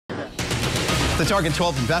The Target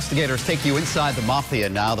 12 investigators take you inside the mafia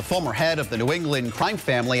now. The former head of the New England crime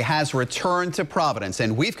family has returned to Providence,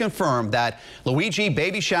 and we've confirmed that Luigi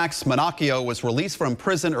Baby Shack's Manocchio was released from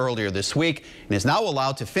prison earlier this week and is now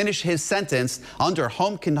allowed to finish his sentence under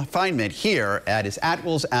home confinement here at his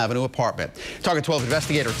Atwells Avenue apartment. Target 12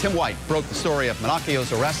 investigator Tim White broke the story of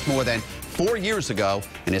Manocchio's arrest more than 4 years ago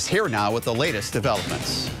and is here now with the latest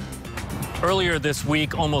developments. Earlier this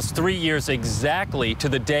week, almost 3 years exactly to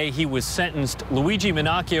the day he was sentenced, Luigi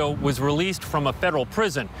Manocchio was released from a federal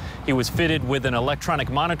prison. He was fitted with an electronic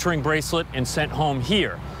monitoring bracelet and sent home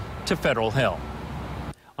here to Federal Hill.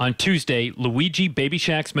 On Tuesday, Luigi Baby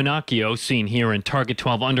Shack's Manocchio, seen here in Target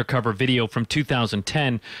 12 undercover video from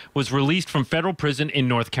 2010, was released from federal prison in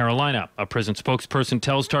North Carolina. A prison spokesperson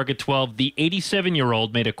tells Target 12 the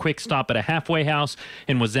 87-year-old made a quick stop at a halfway house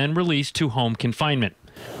and was then released to home confinement.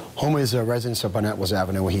 Home is a residence up on Atwells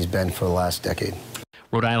Avenue where he's been for the last decade.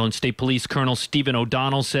 Rhode Island State Police Colonel Stephen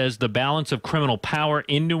O'Donnell says the balance of criminal power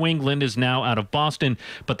in New England is now out of Boston,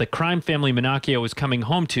 but the crime family Manocchio is coming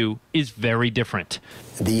home to is very different.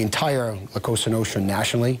 The entire La Cosa Nostra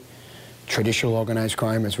nationally, traditional organized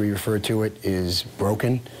crime, as we refer to it, is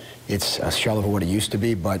broken. It's a shell of what it used to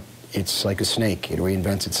be, but it's like a snake. It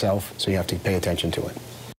reinvents itself, so you have to pay attention to it.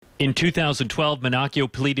 In 2012,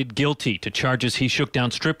 Manocchio pleaded guilty to charges he shook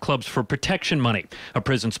down strip clubs for protection money. A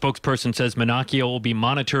prison spokesperson says Manocchio will be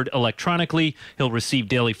monitored electronically. He'll receive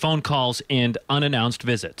daily phone calls and unannounced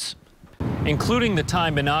visits. Including the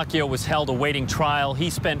time Manocchio was held awaiting trial,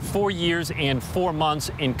 he spent 4 years and 4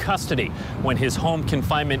 months in custody. When his home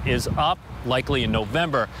confinement is up, likely in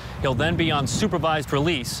November, he'll then be on supervised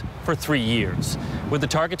release for 3 years. With the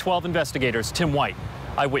Target 12 investigators, Tim White,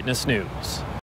 Eyewitness News.